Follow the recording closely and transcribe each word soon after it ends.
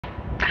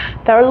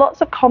There are lots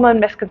of common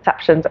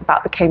misconceptions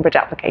about the Cambridge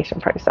application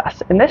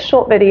process. In this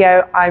short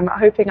video, I'm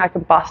hoping I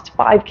can bust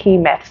 5 key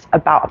myths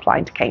about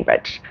applying to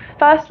Cambridge.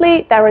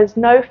 Firstly, there is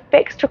no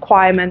fixed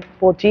requirement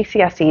for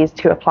GCSEs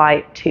to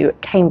apply to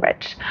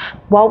Cambridge.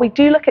 While we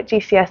do look at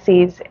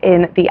GCSEs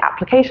in the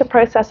application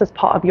process as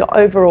part of your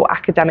overall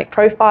academic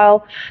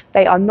profile,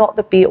 they are not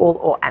the be-all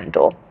or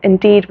end-all.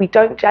 Indeed, we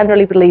don't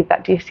generally believe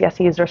that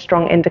GCSEs are a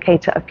strong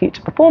indicator of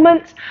future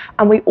performance,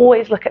 and we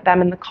always look at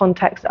them in the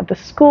context of the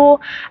school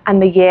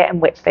and the year in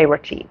which they were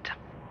achieved.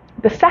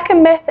 The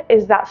second myth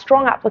is that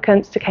strong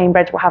applicants to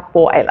Cambridge will have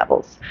 4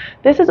 A-levels.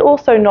 This is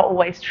also not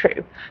always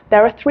true.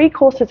 There are 3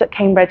 courses at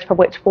Cambridge for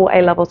which 4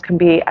 A-levels can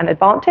be an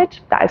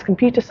advantage. That is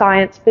computer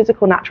science,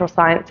 physical natural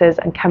sciences,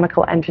 and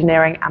chemical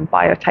engineering and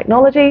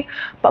biotechnology.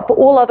 But for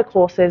all other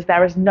courses,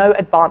 there is no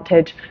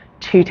advantage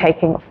to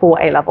taking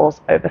 4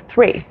 A-levels over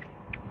 3.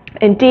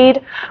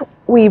 Indeed,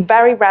 we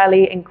very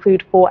rarely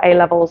include 4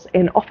 A-levels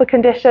in offer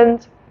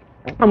conditions,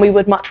 and we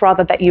would much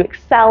rather that you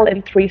excel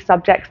in 3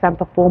 subjects than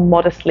perform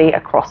modestly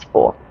across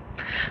 4.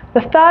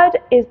 The third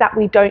is that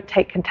we don't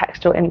take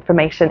contextual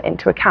information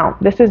into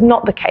account. This is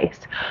not the case.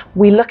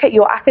 We look at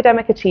your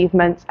academic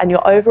achievements and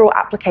your overall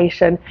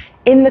application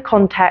in the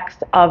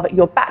context of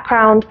your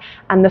background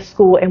and the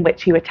school in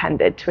which you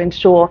attended to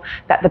ensure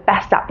that the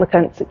best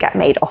applicants get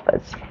made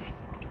offers.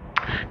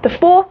 The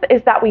fourth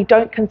is that we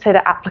don't consider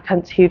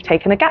applicants who've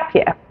taken a gap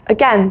year.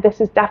 Again, this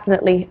is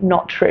definitely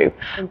not true.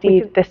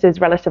 Indeed, this is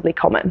relatively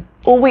common.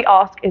 All we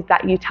ask is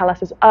that you tell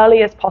us as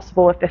early as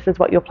possible if this is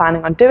what you're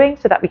planning on doing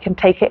so that we can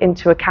take it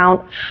into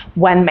account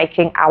when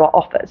making our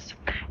offers.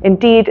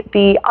 Indeed,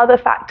 the other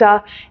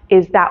factor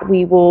is that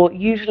we will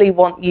usually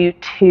want you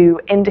to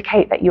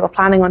indicate that you are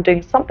planning on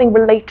doing something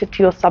related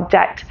to your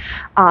subject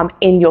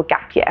in your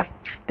gap year.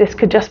 This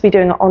could just be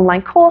doing an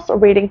online course or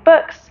reading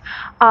books,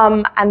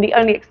 and the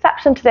only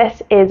exception to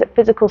this is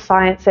physical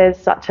sciences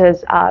such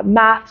as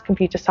maths,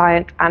 computer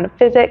science and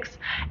physics,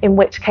 in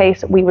which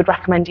case we would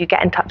recommend you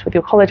get in touch with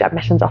your college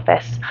admissions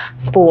office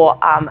for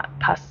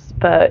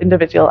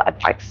individual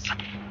advice.